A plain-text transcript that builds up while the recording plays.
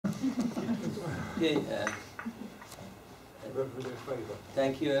Okay,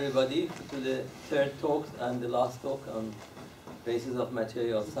 thank you everybody to the third talk and the last talk on basis of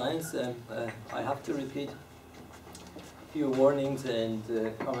material science. I have to repeat a few warnings and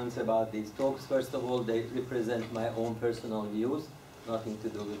comments about these talks. First of all, they represent my own personal views, nothing to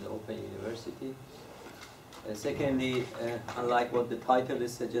do with the Open University. Secondly, unlike what the title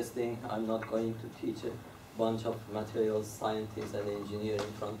is suggesting, I'm not going to teach a bunch of materials scientists and engineers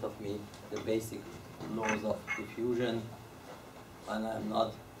in front of me the basic laws of diffusion, and I'm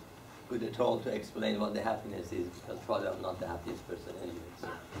not good at all to explain what the happiness is, because probably I'm not the happiest person anyway.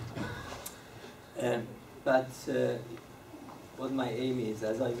 So. What my aim is,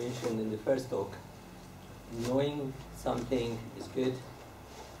 as I mentioned in the first talk, knowing something is good,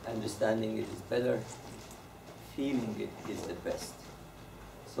 understanding it is better, feeling it is the best.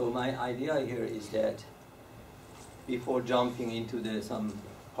 So my idea here is that before jumping into some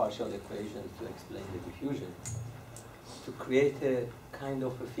partial equations to explain the diffusion, to create a kind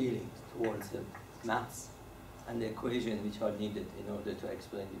of a feeling towards the maths and the equation which are needed in order to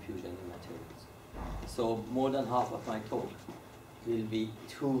explain diffusion in materials. So more than half of my talk will be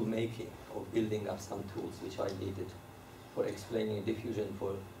tool making, or building up some tools which I needed for explaining diffusion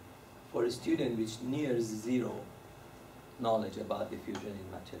for a student which nears zero knowledge about diffusion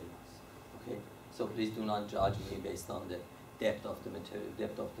in materials. Okay, so please do not judge me based on the depth of the material,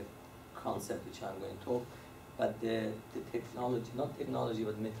 depth of the concept which I'm going to talk, but the technology, not technology,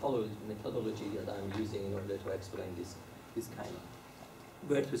 but methodology that I'm using in order to explain this kind of.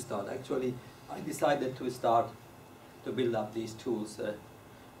 Where to start? Actually, I decided to start to build up these tools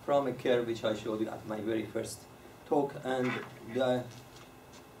from a curve which I showed you at my very first talk, and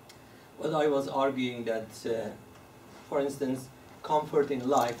what I was arguing that, for instance, comfort in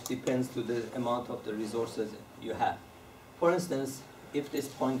life depends to the amount of the resources you have. For instance, if this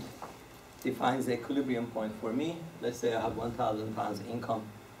point defines the equilibrium point for me, let's say I have £1,000 income,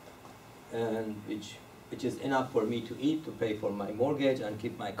 and which is enough for me to eat, to pay for my mortgage and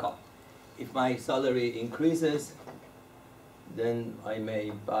keep my car. If my salary increases, then I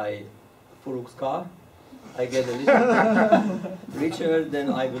may buy Farouk's car. I get a little richer, then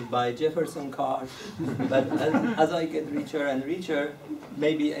I will buy Jefferson car. But as I get richer and richer,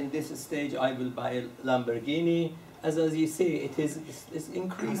 maybe in this stage I will buy a Lamborghini. As you see, it's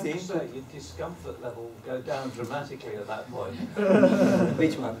increasing. I have to say, your discomfort level go down dramatically at that point.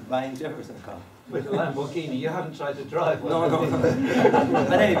 Which one? Buying Jefferson car? With a Lamborghini, you haven't tried to drive one. No.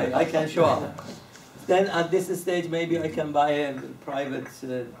 But anyway, I can show up. Then at this stage, maybe I can buy a private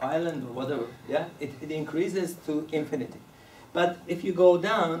island or whatever. Yeah, it increases to infinity. But if you go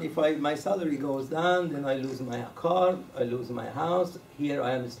down, if my salary goes down, then I lose my car, I lose my house. Here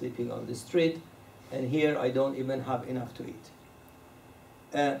I am sleeping on the street, and here I don't even have enough to eat.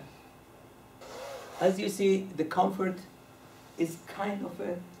 As you see, the comfort is kind of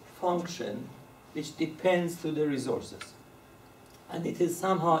a function which depends to the resources, and it is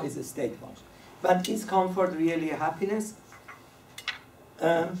somehow is a state function. But is comfort really happiness?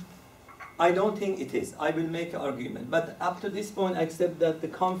 I don't think it is. I will make an argument. But up to this point, I accept that the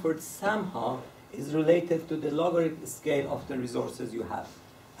comfort somehow is related to the logarithmic scale of the resources you have.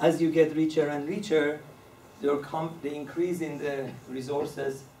 As you get richer and richer, the increase in the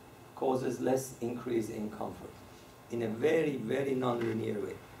resources causes less increase in comfort in a very, very non-linear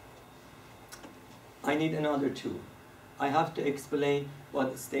way. I need another tool. I have to explain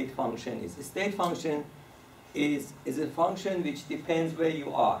what a state function is. A state function is a function which depends where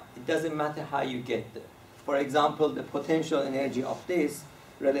you are. It doesn't matter how you get there. For example, the potential energy of this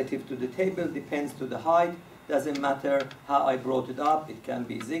relative to the table depends to the height. Doesn't matter how I brought it up. It can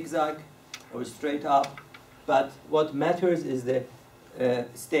be zigzag or straight up. But what matters is the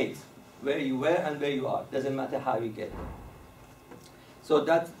state, where you were and where you are. Doesn't matter how you get there. So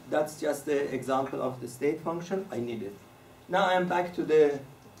that's just the example of the state function. I need it. Now I am back to the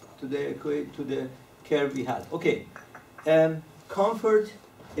curve we had. Okay, comfort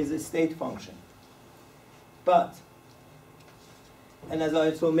is a state function, but, and as I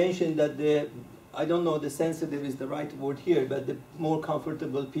also mentioned that I don't know the sensitive is the right word here, but the more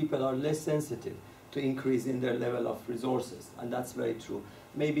comfortable people are less sensitive to increase in their level of resources, and that's very true.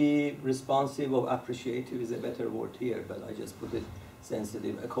 Maybe responsive or appreciative is a better word here, but I just put it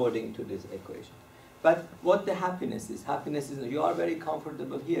sensitive according to this equation. But what the happiness is you are very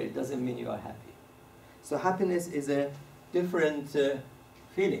comfortable here. It doesn't mean you are happy. So happiness is a different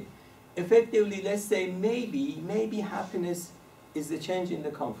feeling. Effectively, let's say maybe happiness is the change in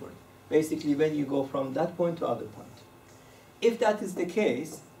the comfort. Basically, when you go from that point to other point. If that is the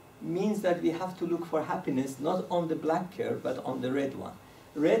case, means that we have to look for happiness not on the black curve, but on the red one.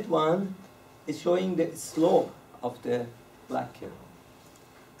 Red one is showing the slope of the black curve.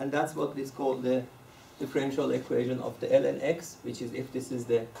 And that's what is called the differential equation of the ln x, which is if this is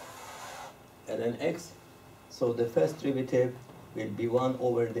the ln x, so the first derivative will be 1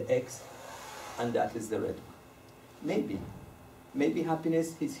 over the x, and that is the red one. Maybe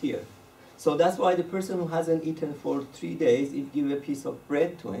happiness is here. So that's why the person who hasn't eaten for 3 days, if you give a piece of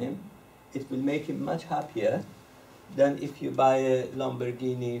bread to him, it will make him much happier than if you buy a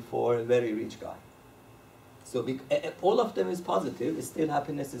Lamborghini for a very rich guy. So all of them is positive, still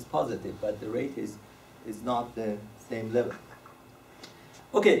happiness is positive, but the rate is not the same level.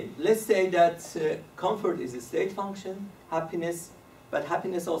 Okay, let's say that comfort is a state function, happiness, but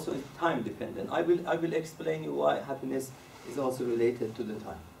happiness also is time dependent. I will explain you why happiness is also related to the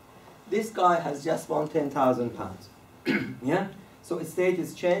time. This guy has just won 10,000 pounds. Yeah? So his state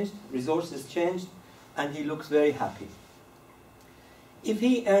is changed, resources changed, and he looks very happy. If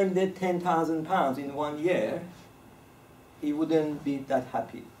he earned 10,000 pounds in 1 year, he wouldn't be that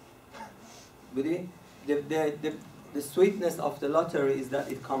happy. Would he? The sweetness of the lottery is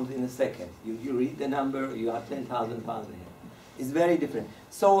that it comes in a second. You read the number, you have 10,000 pounds in here. It's very different.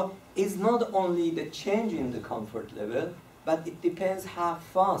 So it's not only the change in the comfort level, but it depends how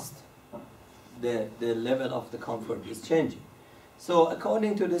fast the level of the comfort is changing. So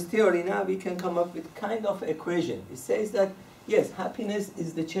according to this theory, now we can come up with kind of equation. It says that, yes, happiness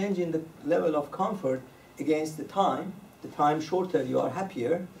is the change in the level of comfort against the time. The time shorter, you are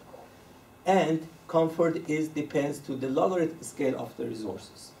happier. And comfort depends to the logarithm scale of the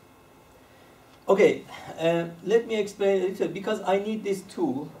resources. Okay, let me explain a little, because I need this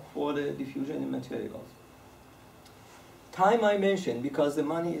tool for the diffusion in materials. Time I mentioned, because the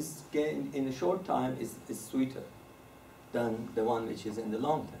money is gained in a short time is sweeter than the one which is in the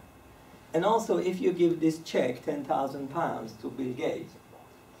long term. And also, if you give this check, 10,000 pounds, to Bill Gates,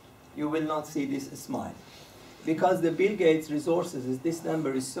 you will not see this smile. Because the Bill Gates resources, this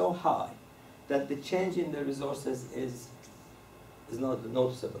number is so high that the change in the resources is not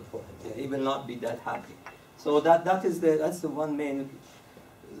noticeable for him. Yeah, he will not be that happy. So that's the one main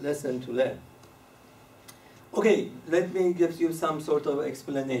lesson to learn. Okay, let me give you some sort of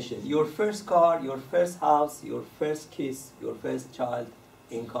explanation. Your first car, your first house, your first kiss, your first child,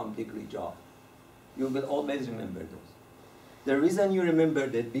 income, degree, job. You will always remember those. The reason you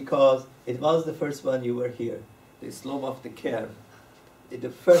remembered it, because it was the first one you were here. The slope of the curve. The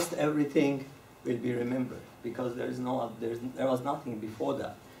first everything will be remembered, because there was nothing before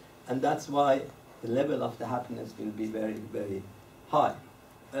that. And that's why the level of the happiness will be very, very high.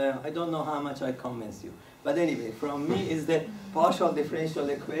 I don't know how much I convince you. But anyway, from me is the partial differential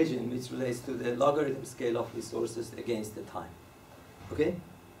equation which relates to the logarithm scale of resources against the time. Okay?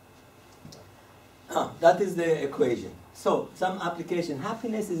 That is the equation. So, some application.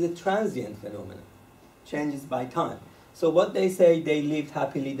 Happiness is a transient phenomenon. Changes by time. So what they say they lived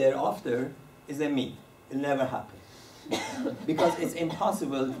happily thereafter is a myth. It never happened. Because it's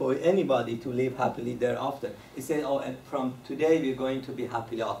impossible for anybody to live happily thereafter. It says, oh, and from today we're going to be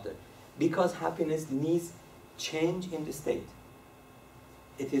happily after. Because happiness needs change in the state.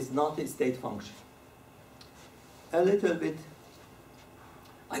 It is not a state function. A little bit,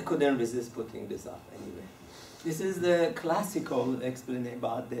 I couldn't resist putting this up anyway. This is the classical explanation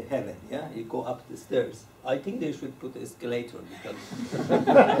about the heaven, yeah? You go up the stairs. I think they should put an escalator because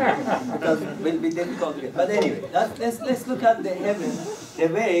it will be difficult. But anyway, let's look at the heaven the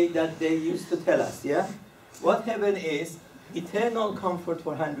way that they used to tell us, yeah? What heaven is, eternal comfort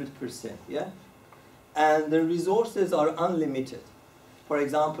for 100%, yeah? And the resources are unlimited. For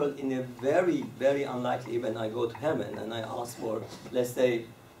example, in a very, very unlikely event, I go to heaven and I ask for, let's say,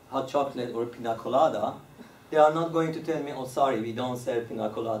 hot chocolate or pina colada, they are not going to tell me, oh, sorry, we don't serve pina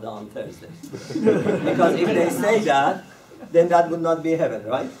colada on Thursday. Because if they say that, then that would not be heaven,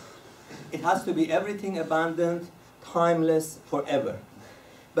 right? It has to be everything abundant, timeless, forever.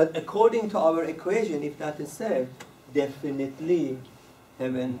 But according to our equation, if that is said, definitely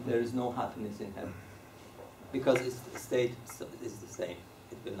heaven, there is no happiness in heaven. Because its state is the same.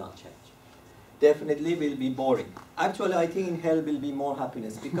 It will not change. Definitely will be boring. Actually, I think in hell will be more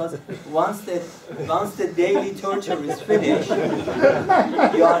happiness, because once the daily torture is finished,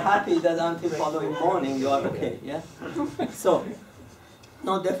 you are happy that until following morning you are okay, yeah? So,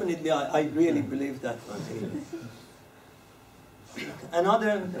 no, definitely I really believe that one.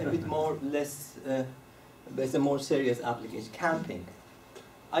 Another, a bit more, it's a more serious application, camping.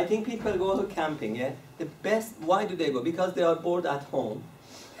 I think people go to camping, yeah? Why do they go? Because they are bored at home.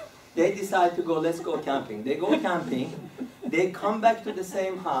 They decide to go, let's go camping. They go camping, they come back to the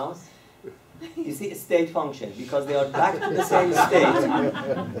same house. You see, a state function, because they are back to the same state,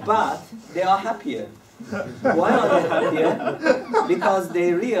 but they are happier. Why are they happier? Because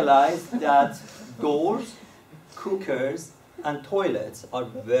they realize that doors, cookers, and toilets are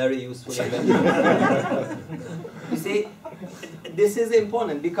very useful inventions. You see, this is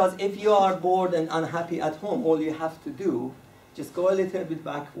important because if you are bored and unhappy at home, all you have to do, just go a little bit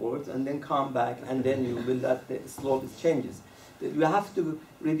backwards and then come back, and then you will let the slope changes. You have to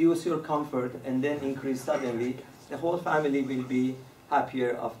reduce your comfort and then increase suddenly. The whole family will be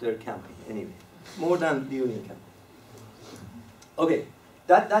happier after camping anyway, more than during camping. Okay,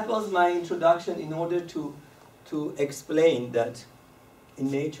 that was my introduction in order to explain that in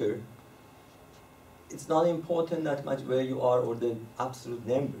nature, it's not important that much where you are or the absolute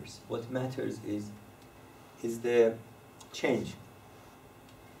numbers. What matters is the change.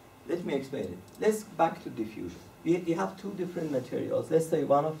 Let me explain it. Let's back to diffusion. We have two different materials. Let's say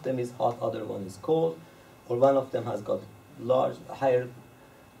one of them is hot, other one is cold, or one of them has got higher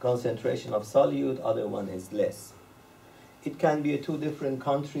concentration of solute, other one is less. It can be a two different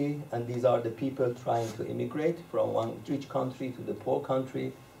country, and these are the people trying to immigrate from one rich country to the poor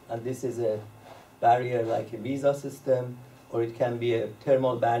country, and this is a barrier like a visa system, or it can be a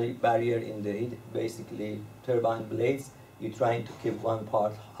thermal barrier in the basically turbine blades. You're trying to keep one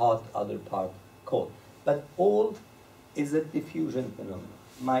part hot, other part cold. But all is a diffusion phenomenon.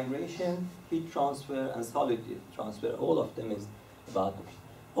 Migration, heat transfer, and solid transfer, all of them is about diffusion.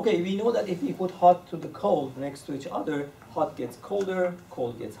 Okay, we know that if we put hot to the cold next to each other, hot gets colder,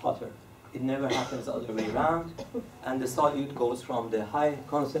 cold gets hotter. It never happens the other way around. And the solute goes from the high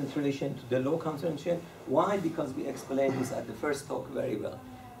concentration to the low concentration. Why? Because we explained this at the first talk very well.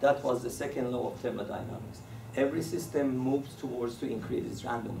 That was the second law of thermodynamics. Every system moves towards to increase its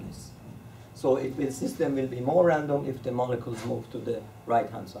randomness. So the system will be more random if the molecules move to the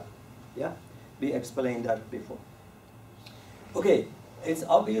right-hand side. Yeah? We explained that before. Okay, it's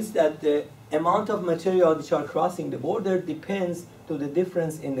obvious that the amount of material which are crossing the border depends to the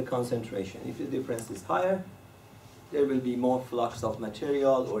difference in the concentration. If the difference is higher, there will be more flux of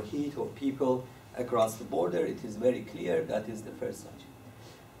material or heat or people across the border. It is very clear. That is the first section.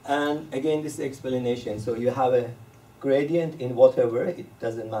 And again, this is explanation. So you have a gradient in whatever. It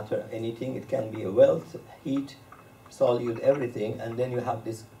doesn't matter anything. It can be a wealth, heat, solute, everything. And then you have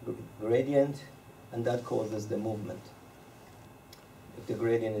this gradient, and that causes the movement. If the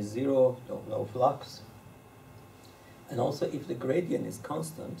gradient is zero, no flux. And also, if the gradient is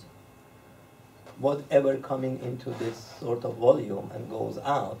constant, whatever coming into this sort of volume and goes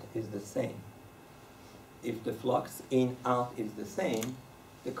out is the same. If the flux in, out is the same,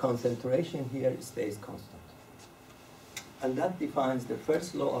 the concentration here stays constant. And that defines the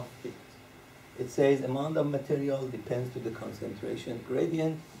first law of Fichte. It says amount of material depends to the concentration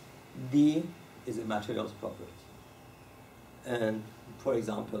gradient. D is a material's property. And for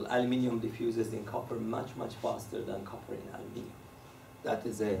example, aluminium diffuses in copper much faster than copper in aluminium.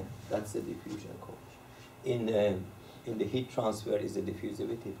 That's a diffusion coefficient. In the heat transfer is the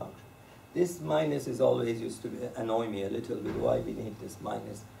diffusivity function. This minus is always used to annoy me a little bit. Why we need this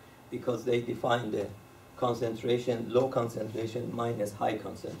minus? Because they define the concentration, low concentration minus high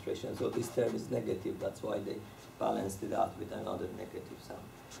concentration. So this term is negative. That's why they balanced it out with another negative sign.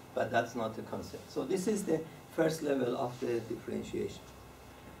 But that's not the concept. So this is the first level of the differentiation.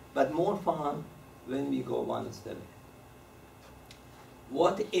 But more fun when we go one step.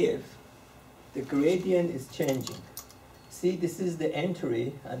 What if the gradient is changing? See, this is the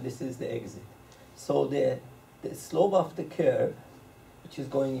entry and this is the exit. So the slope of the curve, which is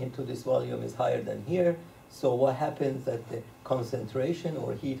going into this volume, is higher than here. So what happens that the concentration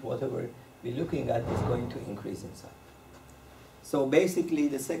or heat, whatever we're looking at, is going to increase inside. So basically,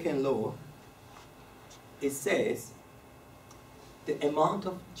 the second law, it says the amount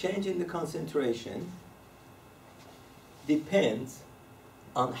of change in the concentration depends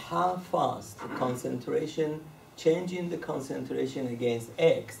on how fast the concentration, changing the concentration against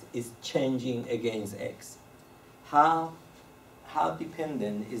X is changing against X. How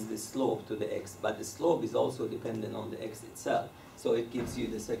dependent is the slope to the X? But the slope is also dependent on the X itself. So it gives you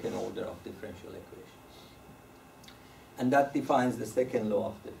the second order of differential equation. And that defines the second law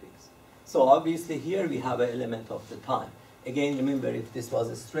of the Fichte. So obviously here we have an element of the time. Again, remember, if this was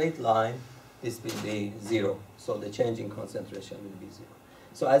a straight line, this will be zero. So the change in concentration will be zero.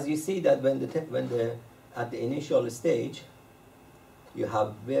 So as you see that at the initial stage, you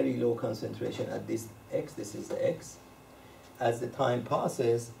have very low concentration at this X, this is the X. As the time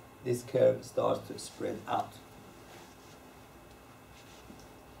passes, this curve starts to spread out.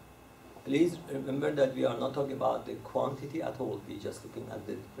 Please remember that we are not talking about the quantity at all. We're just looking at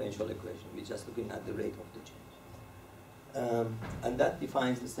the differential equation. We're just looking at the rate of the change. And that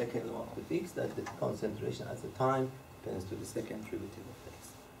defines the second law of the fix, that the concentration at the time depends to the second derivative of x.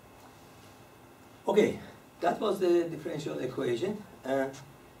 Okay, that was the differential equation.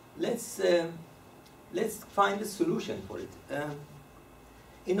 Let's find a solution for it.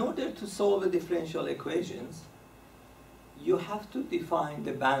 In order to solve the differential equations, you have to define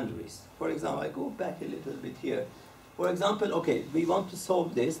the boundaries. For example, I go back a little bit here. For example, okay, we want to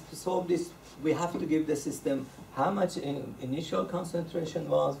solve this. To solve this, we have to give the system how much initial concentration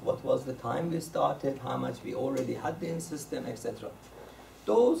was, what was the time we started, how much we already had in the system, etc.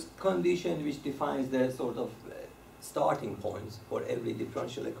 Those conditions which defines the sort of starting points for every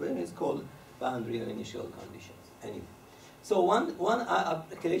differential equation is called boundary or initial conditions. Anyway. So one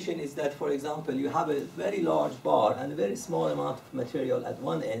application is that, for example, you have a very large bar and a very small amount of material at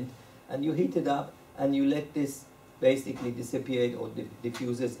one end, and you heat it up and you let this basically dissipate or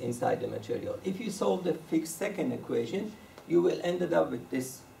diffuses inside the material. If you solve the fixed second equation, you will end up with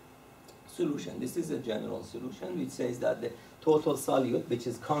this solution. This is a general solution which says that the total solute, which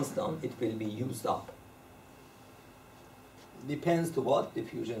is constant, it will be used up. Depends to what?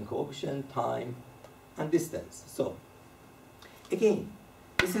 Diffusion coefficient, time, and distance. So, again,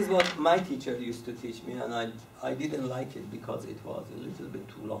 this is what my teacher used to teach me, and I didn't like it because it was a little bit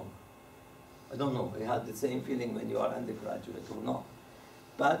too long. I don't know, I had the same feeling when you are undergraduate or not.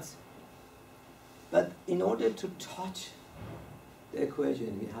 But in order to touch the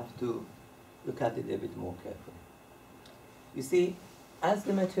equation, we have to look at it a bit more carefully. You see, as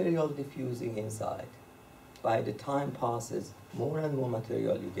the material diffusing inside, by the time passes, more and more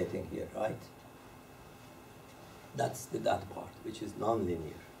material you're getting here, right? That's that part, which is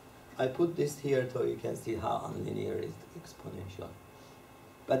nonlinear. I put this here so you can see how unlinear is the exponential.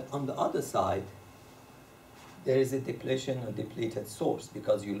 But on the other side, there is a depletion or depleted source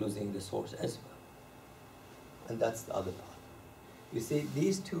because you're losing the source as well. And that's the other part. You see,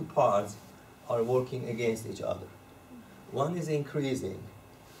 these two parts are working against each other. One is increasing,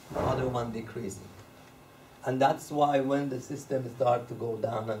 the other one decreasing. And that's why when the system starts to go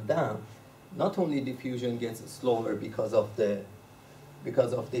down and down, not only diffusion gets slower because of this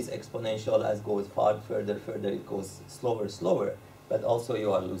exponential as goes far further, it goes slower, but also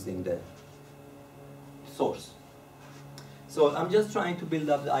you are losing the source. So I'm just trying to build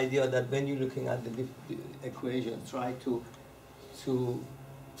up the idea that when you're looking at the equations, try to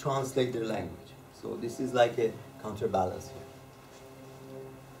translate their language. So this is like a counterbalance here.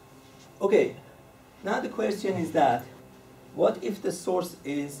 Okay, now the question is that, what if the source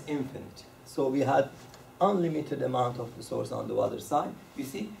is infinite? So we had unlimited amount of the source on the other side. You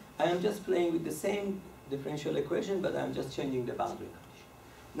see, I am just playing with the same differential equation, but I'm just changing the boundary condition.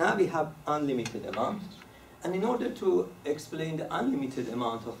 Now we have unlimited amount. And in order to explain the unlimited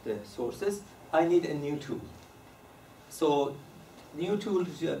amount of the sources, I need a new tool. So new tool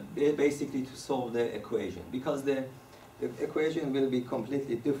is basically to solve the equation, because the equation will be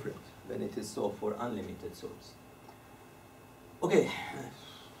completely different when it is solved for unlimited source. Okay,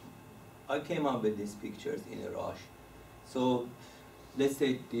 I came up with these pictures in a rush. So let's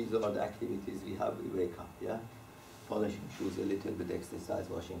say these are the activities we have. We wake up, yeah? Polishing shoes, a little bit exercise,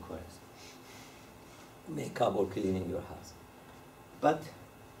 washing clothes, makeup or cleaning your house. But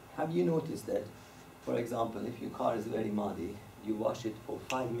have you noticed that, for example, if your car is very muddy, you wash it for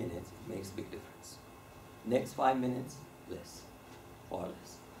 5 minutes, it makes a big difference. Next 5 minutes, less, far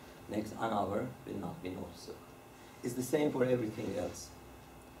less. Next an hour will not be noticeable. It's the same for everything else.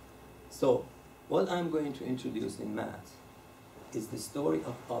 So what I'm going to introduce in math is the story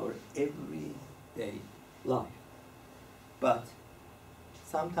of our everyday life. But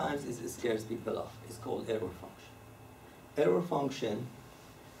sometimes it scares people off. It's called error function. Error function,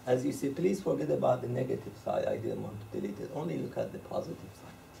 as you see, please forget about the negative side. I didn't want to delete it. Only look at the positive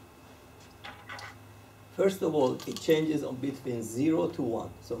side. First of all, it changes between 0 to 1.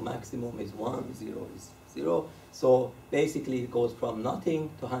 So maximum is 1, 0 is 0. So basically it goes from nothing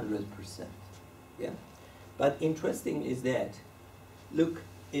to 100%. Yeah? But interesting is that, look,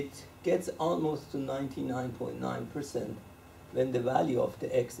 it gets almost to 99.9% when the value of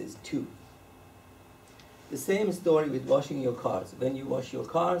the x is 2. The same story with washing your cars. When you wash your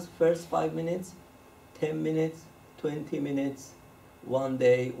cars, first 5 minutes, 10 minutes, 20 minutes, 1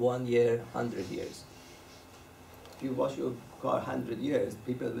 day, 1 year, 100 years. If you wash your car 100 years,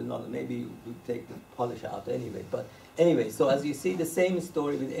 people will not, maybe you take the polish out anyway. But anyway, so as you see, the same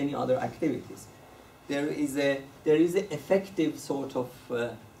story with any other activities. There is a effective sort of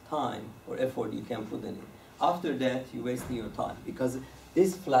time or effort you can put in it. After that, you're wasting your time, because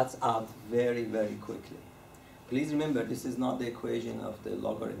this flats out very, very quickly. Please remember, this is not the equation of the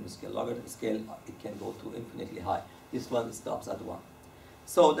logarithm scale. Logarithm scale, it can go to infinitely high. This one stops at 1.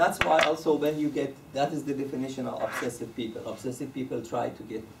 So that's why also when you get, that is the definition of obsessive people. Obsessive people try to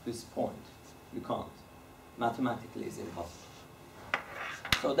get this point. You can't. Mathematically, it's impossible.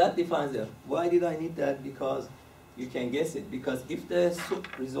 So that defines it. Why did I need that? Because you can guess it. Because if the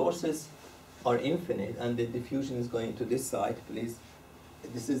resources are infinite and the diffusion is going to this side, please.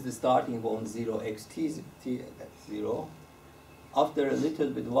 This is the starting point 0xt, t at 0. After a little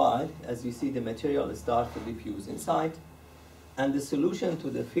bit while, as you see, the material starts to diffuse inside. And the solution to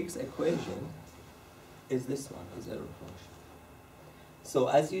the fixed equation is this one, is error function. So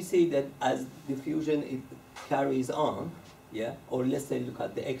as you see that as diffusion it carries on, yeah, or let's say look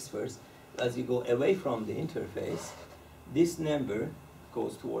at the x first, as you go away from the interface, this number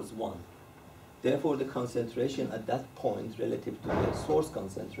goes towards 1. Therefore, the concentration at that point relative to the source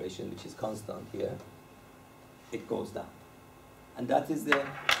concentration, which is constant here, it goes down. And that is the,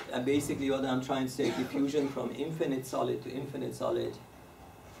 basically what I'm trying to say, diffusion from infinite solid to infinite solid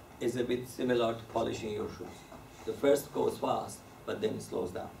is a bit similar to polishing your shoes. The first goes fast, but then it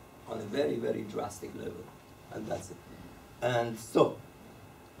slows down on a very, very drastic level. And that's it. And so,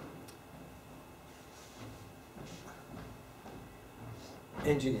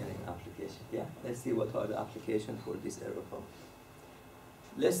 engineering application, yeah. Let's see what are the applications for this error function.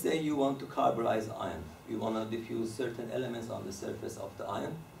 Let's say you want to carburize iron. You want to diffuse certain elements on the surface of the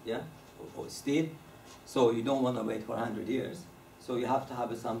iron, yeah, or steel. So you don't want to wait for 100 years. So you have to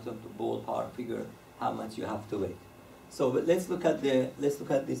have some sort of ballpark figure how much you have to wait. So but let's look at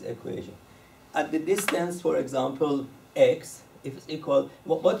this equation. At the distance, for example, x, if it's equal,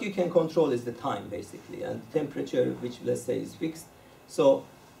 what you can control is the time basically, and temperature, which let's say is fixed. So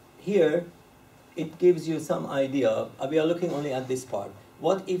here, it gives you some idea. We are looking only at this part.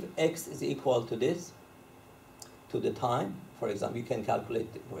 What if x is equal to this, to the time? For example, you can calculate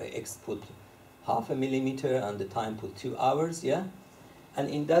where x put 0.5 millimeter and the time put 2 hours, yeah? And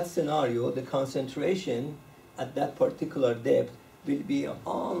in that scenario, the concentration at that particular depth will be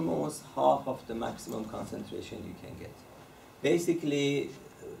almost half of the maximum concentration you can get. Basically,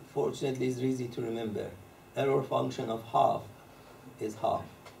 fortunately, it's easy to remember. Error function of half is half.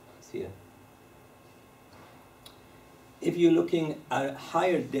 It's here. If you're looking at a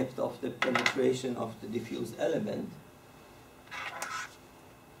higher depth of the penetration of the diffused element,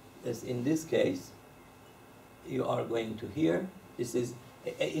 as in this case, you are going to here. This is,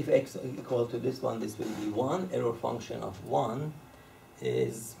 if x is equal to this one, this will be 1. Error function of 1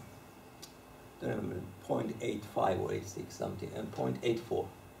 is, I don't remember, 0.85 or 86 something, and 0.84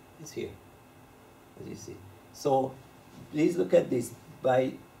 is here, as you see. So please look at this.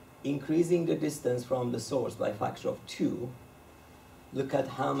 By increasing the distance from the source by a factor of 2, look at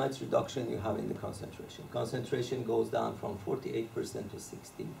how much reduction you have in the concentration. Concentration goes down from 48% to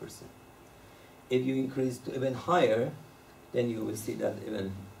 16%. If you increase to even higher, then you will see that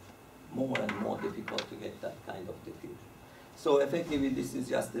even more and more difficult to get that kind of diffusion. So effectively, this is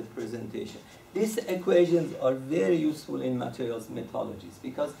just the presentation. These equations are very useful in materials methodologies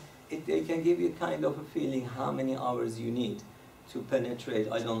because they can give you kind of a feeling how many hours you need to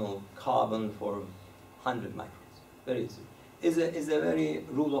penetrate, I don't know, carbon for 100 microns. Very easy. Is a very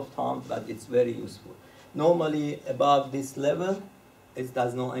rule of thumb, but it's very useful. Normally, above this level, it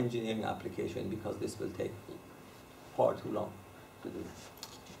does no engineering application because this will take far too long to do.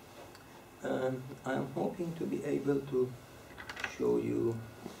 I'm hoping to be able to show you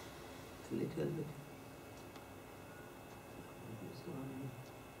a little bit.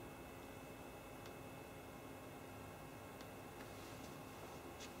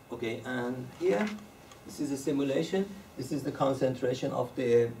 Okay, and here, this is a simulation. This is the concentration of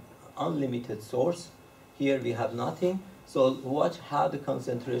the unlimited source. Here we have nothing. So watch how the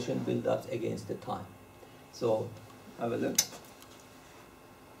concentration builds up against the time. So have a look.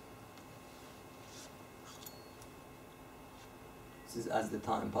 This is as the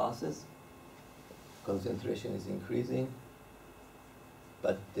time passes. Concentration is increasing,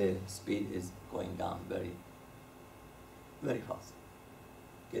 but the speed is going down very, very fast.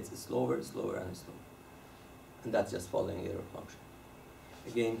 Gets slower, slower, and slower. And that's just following error function.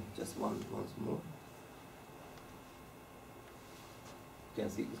 Again, just once more. You can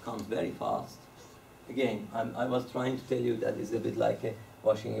see it comes very fast. Again, I was trying to tell you that it's a bit like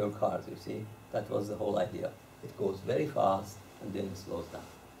washing your cars, you see. That was the whole idea. It goes very fast and then it slows down.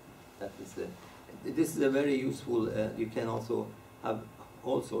 That is this is a very useful, you can also have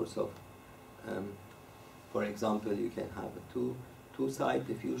all sorts of, for example, you can have a two-side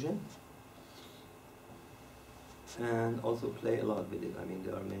diffusion and also play a lot with it. I mean,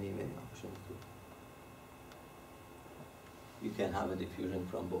 there are many options too. You can have a diffusion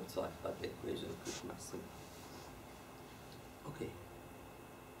from both sides, but the equation is pretty much similar. Okay,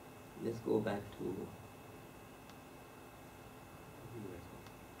 let's go back to.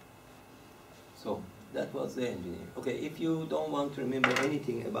 So that was the engineer. Okay, if you don't want to remember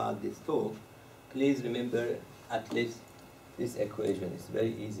anything about this talk, please remember at least this equation. It's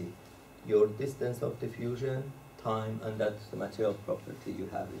very easy. Your distance of diffusion, time, and that's the material property you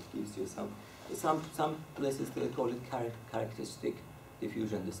have. It gives you some places they call it characteristic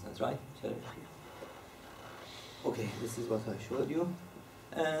diffusion distance, right? Okay, this is what I showed you.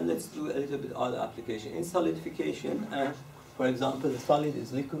 And let's do a little bit other application. In solidification, for example, the solid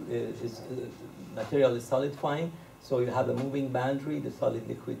is liquid, material is solidifying, so you have a moving boundary, the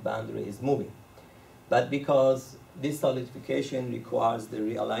solid-liquid boundary is moving. But because this solidification requires the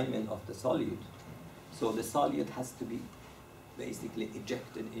realignment of the solute, so the solute has to be basically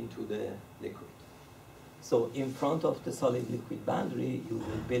ejected into the liquid. So in front of the solid-liquid boundary, you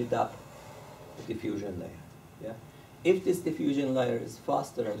will build up a diffusion layer. Yeah? If this diffusion layer is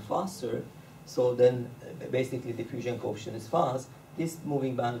faster and faster, so then basically diffusion coefficient is fast, this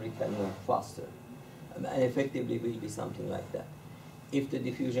moving boundary can move faster. And effectively will be something like that. If the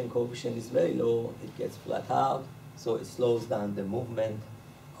diffusion coefficient is very low, it gets flat out, so it slows down the movement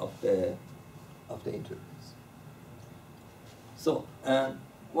of the interface. So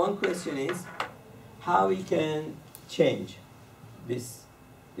one question is how we can change this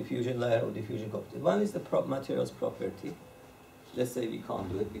diffusion layer or diffusion coefficient. One is the materials property. Let's say we can't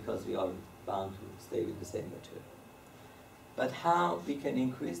do it because we are bound to stay with the same material. But how we can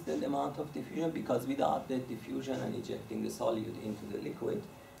increase the amount of diffusion, because without the diffusion and ejecting the solute into the liquid,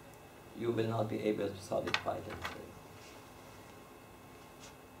 you will not be able to solidify the material.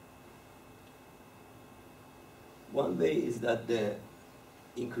 One way is that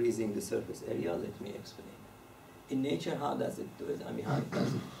increasing the surface area. Let me explain. In nature, how does it do it? I mean, how it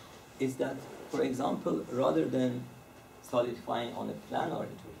does it is that, for example, rather than solidifying on a planar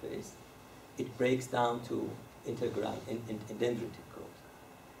interface, it breaks down to dendritic growth.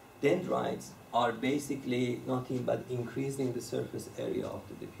 Dendrites are basically nothing but increasing the surface area of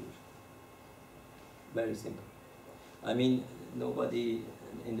the diffusion. Very simple. I mean, nobody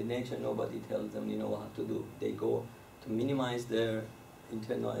in the nature, nobody tells them, what to do. They go to minimize their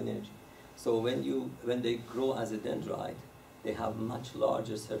internal energy. So when they grow as a dendrite, they have much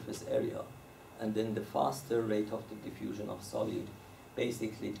larger surface area, and then the faster rate of the diffusion of solute,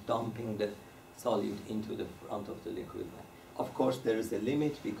 basically dumping the solute into the front of the liquid. Of course, there is a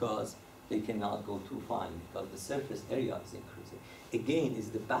limit because they cannot go too fine because the surface area is increasing. Again, is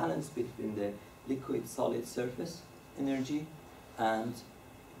the balance between the liquid-solid surface energy and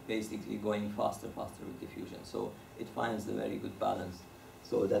basically going faster with diffusion. So it finds a very good balance.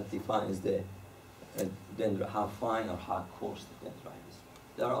 So that defines the how fine or how coarse the dendrite is.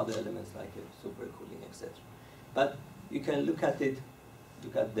 There are other elements like supercooling, etc. But you can look at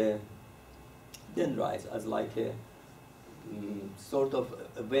the dendrites as like a sort of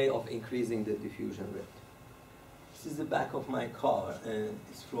a way of increasing the diffusion rate. This is the back of my car, and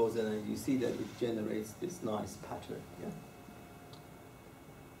it's frozen, and you see that it generates this nice pattern. Yeah?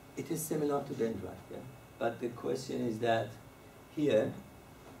 It is similar to dendrite, yeah? But the question is that here,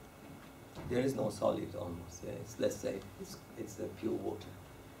 there is no solute almost. Yeah? Let's say it's a pure water.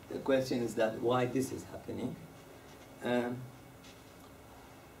 The question is that why this is happening,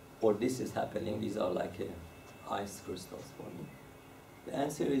 or this is happening. These are like ice crystals for me. The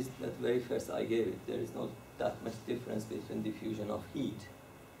answer is that very first I gave it. There is not that much difference between diffusion of heat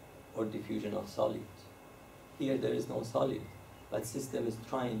or diffusion of solute. Here there is no solute, but system is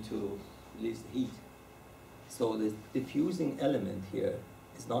trying to release heat. So the diffusing element here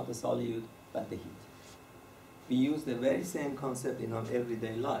is not the solute, but the heat. We use the very same concept in our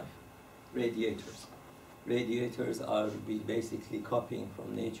everyday life. Radiators. Radiators are basically copying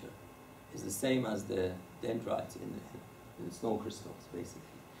from nature. It's the same as the dendrites in the snow crystals, basically.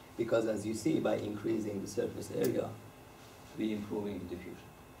 Because as you see, by increasing the surface area, we're improving the diffusion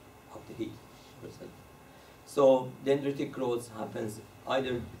of the heat. So dendritic growth happens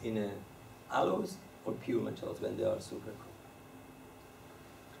either in alloys or pure metals when they are super cool.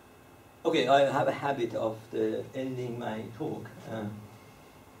 Okay, I have a habit of ending my talk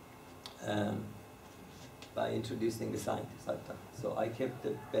by introducing the scientist I've done. So I kept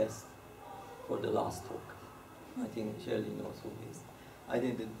the best for the last talk. I think Shirley knows who he is. I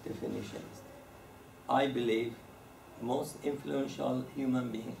did the definitions. I believe most influential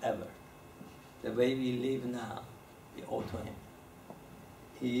human being ever, the way we live now, we owe to him.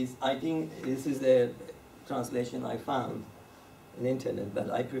 He is, I think this is the translation I found on the internet, but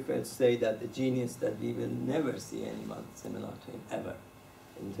I prefer to say that the genius that we will never see anyone similar to him ever,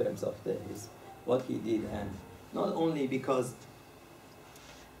 in terms of what he did, and not only because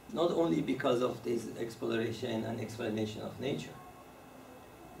of this exploration and explanation of nature,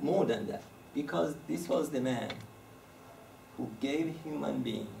 more than that, because this was the man who gave human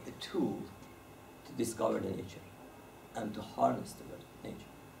being a tool to discover the nature and to harness the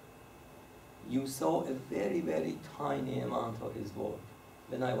nature. You saw a very, very tiny amount of his work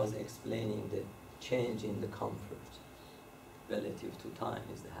when I was explaining the change in the comfort relative to time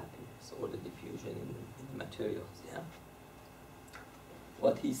is the happiness, or the diffusion in the materials, yeah?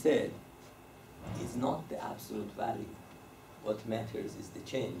 What he said is not the absolute value. What matters is the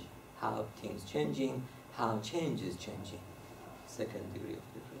change, how things changing, how change is changing. Second degree of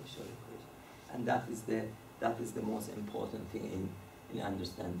differential equation. And that is the most important thing in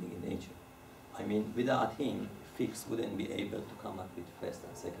understanding in nature. I mean, without him, Fick's wouldn't be able to come up with first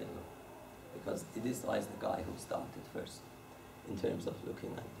and second law, because this was the guy who started first in terms of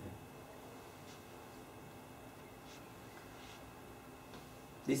looking at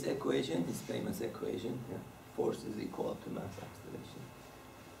this equation, this famous equation, yeah, force is equal to mass acceleration.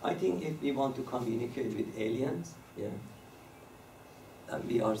 I think if we want to communicate with aliens, yeah, and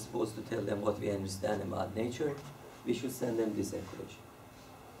we are supposed to tell them what we understand about nature, we should send them this equation.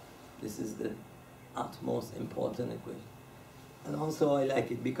 This is the utmost important equation. And also I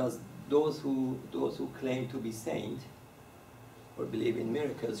like it because those who claim to be saint or believe in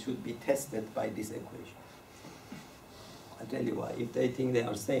miracles should be tested by this equation. I'll tell you why. If they think they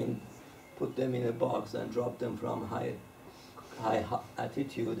are saint, put them in a box and drop them from high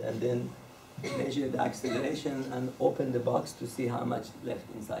altitude and then measure the acceleration and open the box to see how much left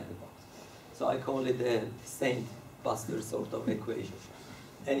inside the box. So I call it a saint buster sort of equation.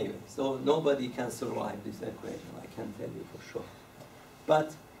 Anyway, so nobody can survive this equation, I can tell you for sure.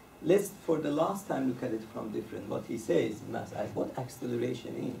 But let's, for the last time, look at it from different. What he says, what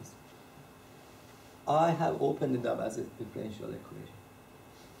acceleration is. I have opened it up as a differential equation.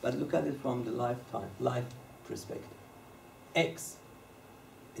 But look at it from the life perspective. X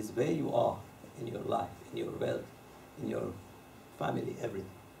is where you are in your life, in your wealth, in your family, everything.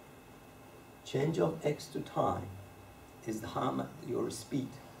 Change of X to time is how much your speed.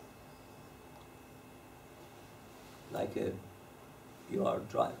 Like you are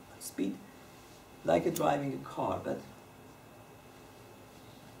driving speed, like driving a car, but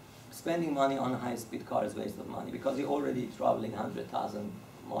spending money on a high-speed car is a waste of money because you're already traveling 100,000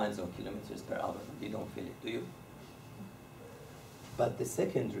 miles or kilometers per hour. You don't feel it, do you? But the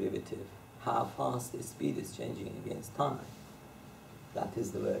second derivative, how fast the speed is changing against time, that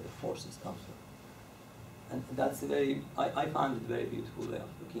is where the forces come from. And that's a very, I found it a very beautiful way of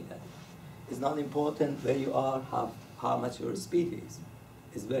looking at it. It's not important where you are, how much your speed is.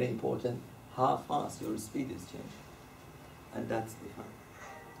 It's very important how fast your speed is changing. And that's defined.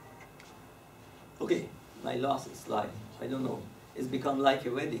 Okay, my last slide. I don't know. It's become like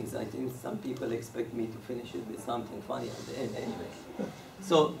a wedding. So I think some people expect me to finish it with something funny at the end anyway.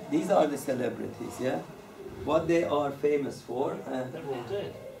 So these are the celebrities, yeah? What they are famous for. They're all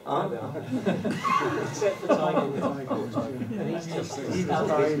dead. Huh? Except for Tiger.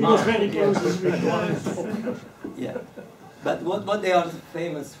 Yeah. But what they are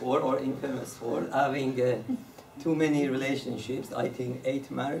famous for or infamous for, having too many relationships, I think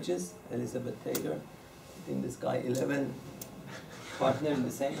 8 marriages, Elizabeth Taylor, I think this guy 11 partners in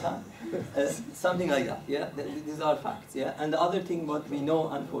the same time, something like that, yeah, these are facts, yeah. And the other thing what we know,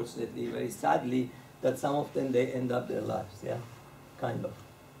 unfortunately, very sadly, that some of them, they end up their lives, yeah, kind of.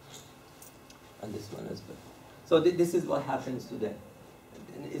 And this one as well. So this is what happens to them.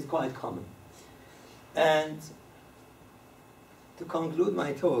 It's quite common. And to conclude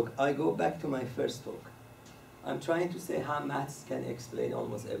my talk, I go back to my first talk. I'm trying to say how maths can explain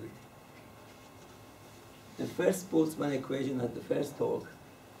almost everything. The first Boltzmann equation at the first talk,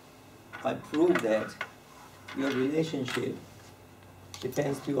 I proved that your relationship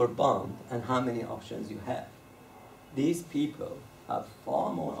depends to your bond and how many options you have. These people have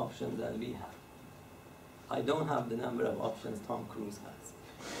far more options than we have. I don't have the number of options Tom Cruise has.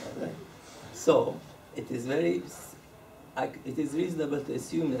 Right? So it is reasonable to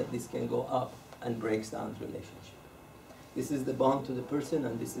assume that this can go up and breaks down the relationship. This is the bond to the person,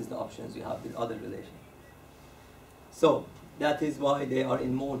 and this is the options you have with other relationships. So that is why they are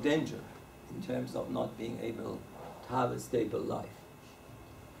in more danger in terms of not being able to have a stable life.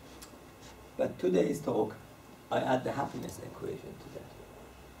 But today's talk, I add the happiness equation to that.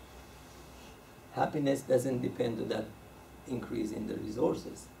 Happiness doesn't depend on that increase in the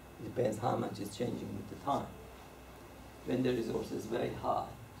resources. It depends how much is changing with the time. When the resource is very high,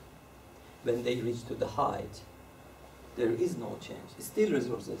 when they reach to the height, there is no change. Still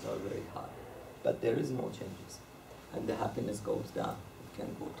resources are very high. but there is no changes, and the happiness goes down. It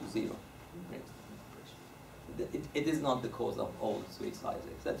can go to zero. It is not the cause of all suicides,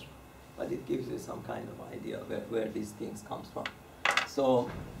 etc., but it gives you some kind of idea where these things come from. So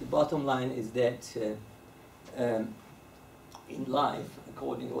the bottom line is that in life,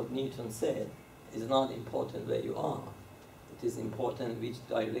 according to what Newton said, it's not important where you are. It is important which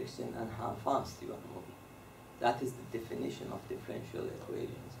direction and how fast you are moving. That is the definition of differential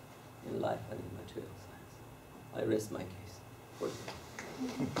equations in life and in material science. I rest my case.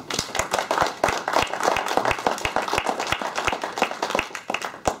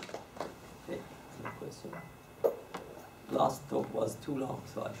 Okay, any question? Last talk was too long,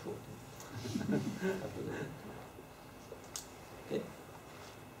 so I shortened. Okay,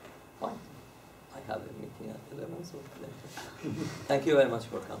 fine. I have a meeting at 11, so thank you very much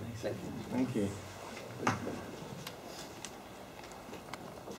for coming. Thank you. Thank you.